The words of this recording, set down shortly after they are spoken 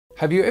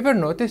Have you ever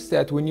noticed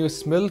that when you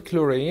smell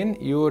chlorine,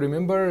 you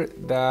remember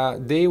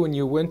the day when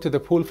you went to the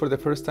pool for the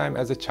first time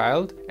as a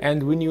child?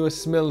 And when you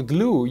smell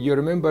glue, you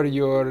remember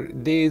your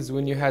days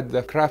when you had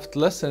the craft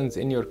lessons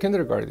in your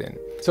kindergarten.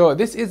 So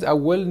this is a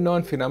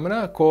well-known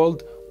phenomena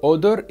called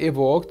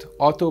odor-evoked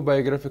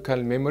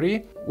autobiographical memory,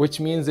 which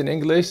means in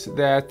English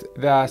that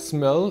the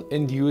smell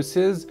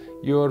induces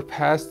your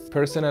past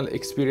personal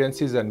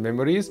experiences and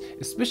memories,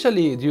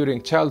 especially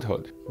during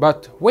childhood.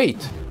 But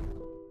wait!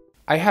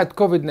 I had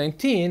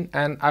COVID-19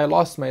 and I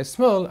lost my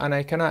smell and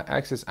I cannot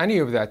access any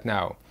of that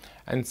now.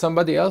 And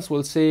somebody else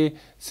will say,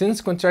 since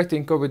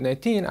contracting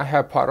COVID-19, I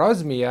have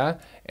parosmia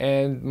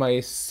and my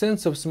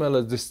sense of smell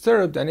is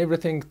disturbed and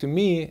everything to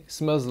me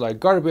smells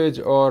like garbage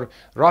or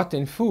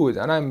rotten food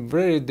and I'm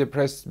very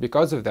depressed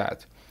because of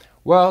that.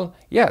 Well,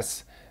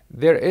 yes.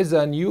 There is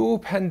a new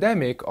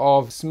pandemic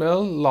of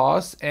smell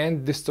loss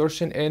and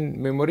distortion in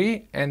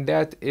memory, and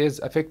that is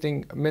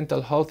affecting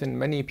mental health in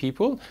many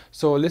people.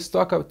 So let's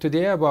talk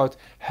today about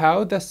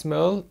how the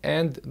smell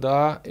and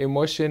the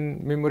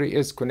emotion memory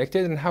is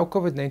connected and how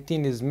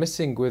COVID-19 is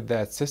messing with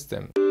that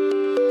system.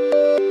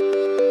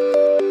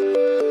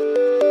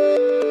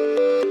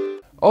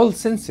 All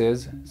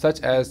senses, such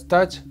as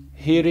touch,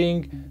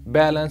 hearing,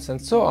 balance,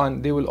 and so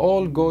on, they will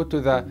all go to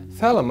the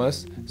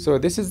thalamus. So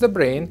this is the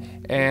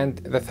brain, and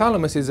the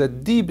thalamus is a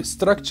deep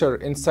structure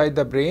inside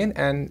the brain,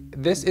 and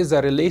this is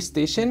a relay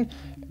station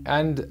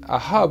and a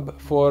hub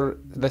for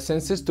the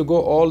senses to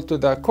go all to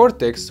the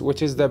cortex,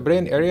 which is the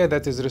brain area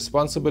that is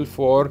responsible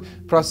for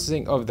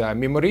processing of the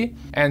memory.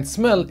 And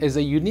smell is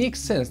a unique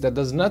sense that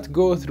does not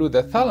go through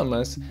the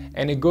thalamus,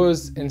 and it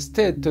goes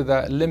instead to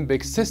the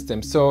limbic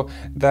system. So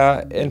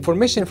the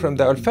information from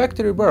the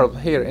olfactory bulb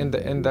here in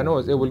the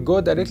nose, it will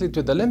go directly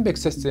to the limbic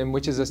system,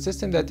 which is a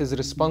system that is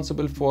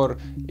responsible for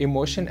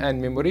emotion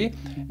and memory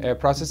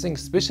processing,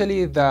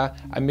 especially the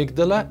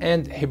amygdala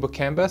and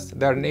hippocampus.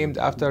 They're named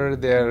after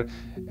their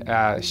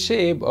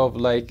shape of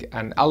like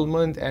an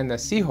almond and a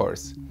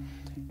seahorse,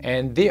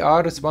 and they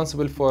are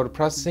responsible for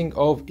processing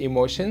of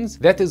emotions.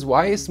 That is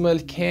why smell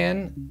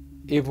can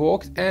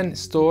evoke and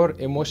store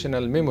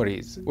emotional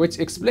memories, which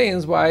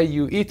explains why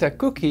you eat a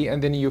cookie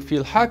and then you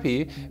feel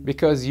happy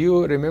because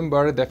you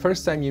remember the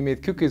first time you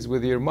made cookies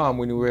with your mom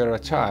when you were a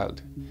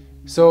child.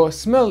 So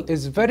smell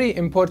is very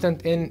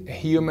important in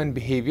human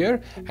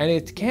behavior, and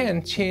it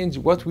can change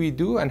what we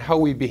do and how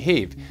we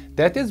behave.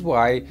 That is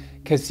why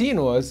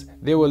casinos,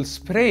 they will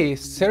spray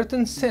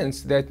certain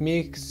scents that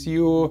makes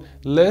you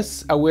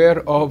less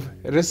aware of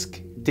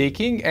risk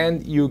taking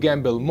and you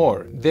gamble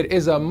more. There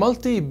is a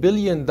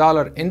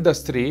multi-billion-dollar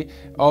industry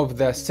of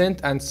the scent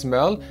and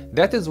smell.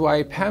 That is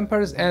why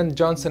Pampers and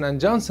Johnson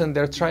 & Johnson,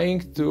 they're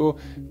trying to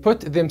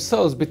put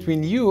themselves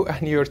between you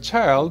and your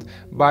child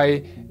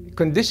by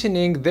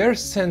conditioning their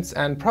scents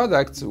and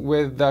products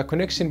with the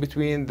connection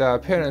between the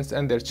parents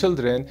and their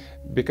children,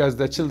 because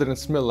the children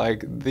smell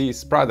like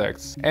these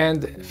products.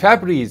 And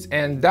Febreze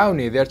and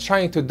Downy, they're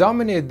trying to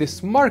dominate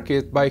this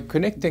market by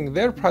connecting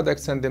their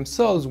products and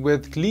themselves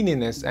with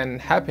cleanliness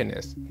and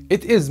happiness.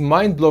 It is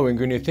mind-blowing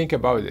when you think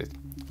about it.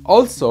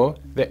 Also,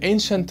 the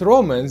ancient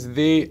Romans,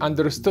 they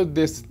understood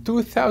this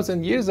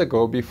 2,000 years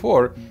ago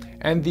before,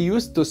 and they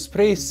used to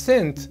spray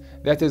scent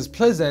that is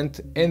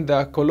pleasant in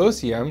the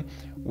Colosseum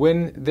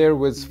when there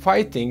was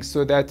fighting,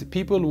 so that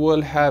people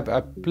will have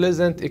a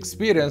pleasant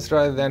experience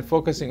rather than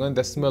focusing on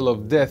the smell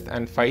of death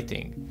and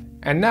fighting.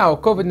 And now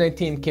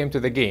COVID-19 came to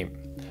the game.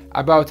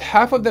 About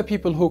half of the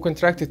people who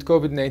contracted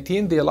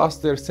COVID-19, they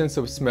lost their sense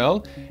of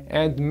smell,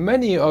 and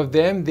many of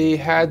them, they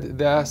had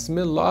the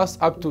smell loss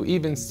up to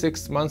even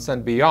 6 months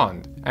and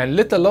beyond. And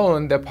let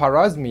alone the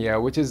parosmia,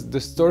 which is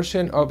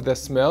distortion of the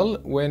smell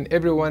when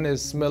everyone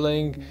is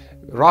smelling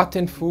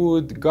rotten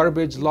food,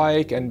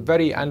 garbage-like, and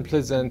very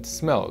unpleasant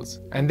smells.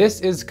 And this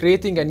is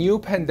creating a new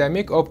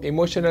pandemic of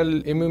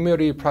emotional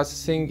memory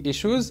processing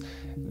issues,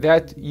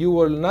 that you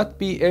will not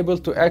be able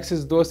to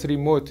access those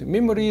remote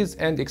memories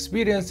and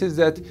experiences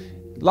that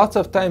lots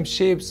of times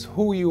shapes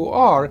who you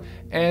are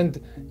and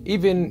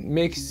even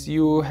makes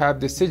you have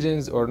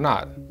decisions or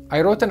not. I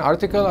wrote an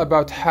article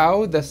about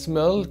how the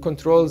smell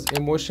controls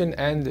emotion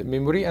and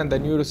memory and the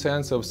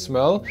neuroscience of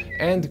smell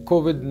and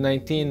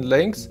COVID-19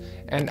 links,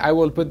 and I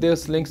will put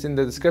those links in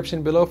the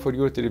description below for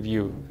you to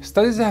review.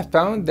 Studies have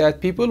found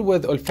that people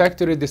with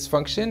olfactory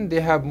dysfunction, they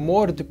have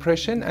more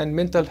depression and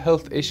mental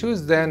health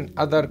issues than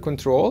other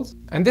controls.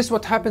 And this is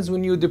what happens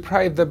when you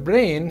deprive the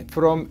brain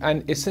from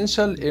an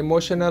essential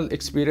emotional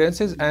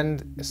experiences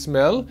and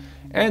smell,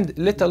 and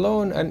let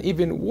alone, and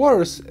even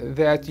worse,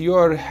 that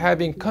you're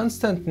having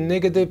constant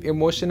negative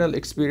emotional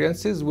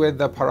experiences with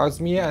the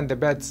parosmia and the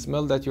bad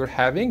smell that you're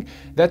having.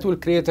 That will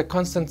create a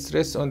constant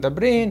stress on the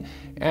brain,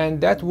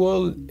 and that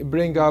will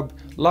bring up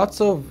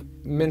lots of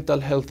mental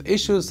health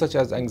issues such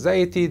as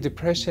anxiety,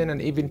 depression, and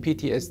even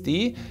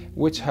PTSD,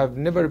 which have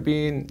never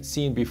been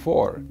seen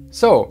before.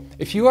 So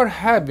if you are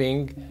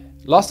having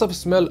loss of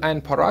smell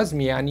and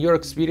parosmia, and you're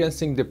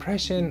experiencing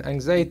depression,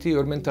 anxiety,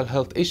 or mental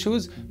health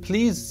issues,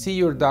 please see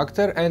your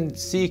doctor and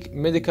seek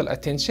medical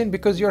attention,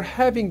 because you're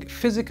having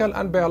physical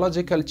and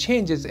biological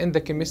changes in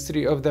the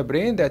chemistry of the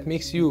brain that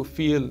makes you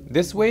feel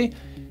this way.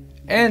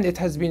 And it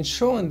has been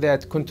shown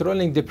that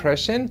controlling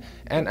depression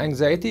and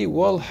anxiety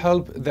will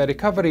help the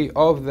recovery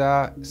of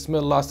the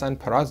smell loss and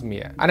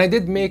parosmia. And I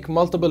did make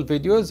multiple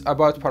videos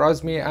about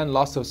parosmia and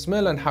loss of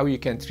smell and how you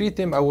can treat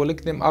them. I will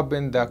link them up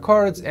in the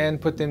cards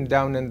and put them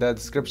down in the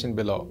description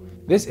below.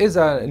 This is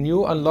a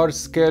new and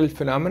large-scale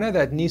phenomena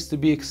that needs to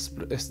be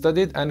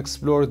studied and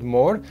explored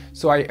more.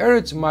 So I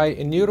urge my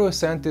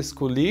neuroscientist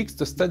colleagues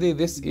to study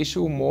this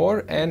issue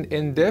more and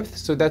in depth,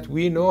 so that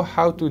we know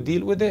how to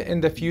deal with it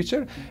in the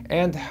future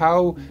and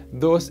how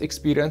those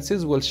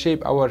experiences will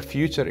shape our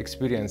future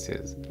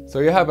experiences. So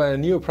you have a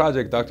new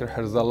project, Dr.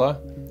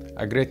 Herzallah,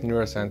 a great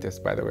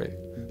neuroscientist, by the way.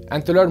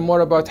 And to learn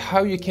more about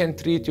how you can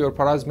treat your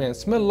parosmia and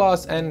smell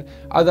loss and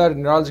other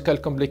neurological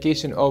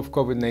complications of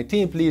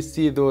COVID-19, please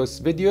see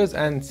those videos,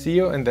 and see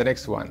you in the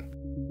next one.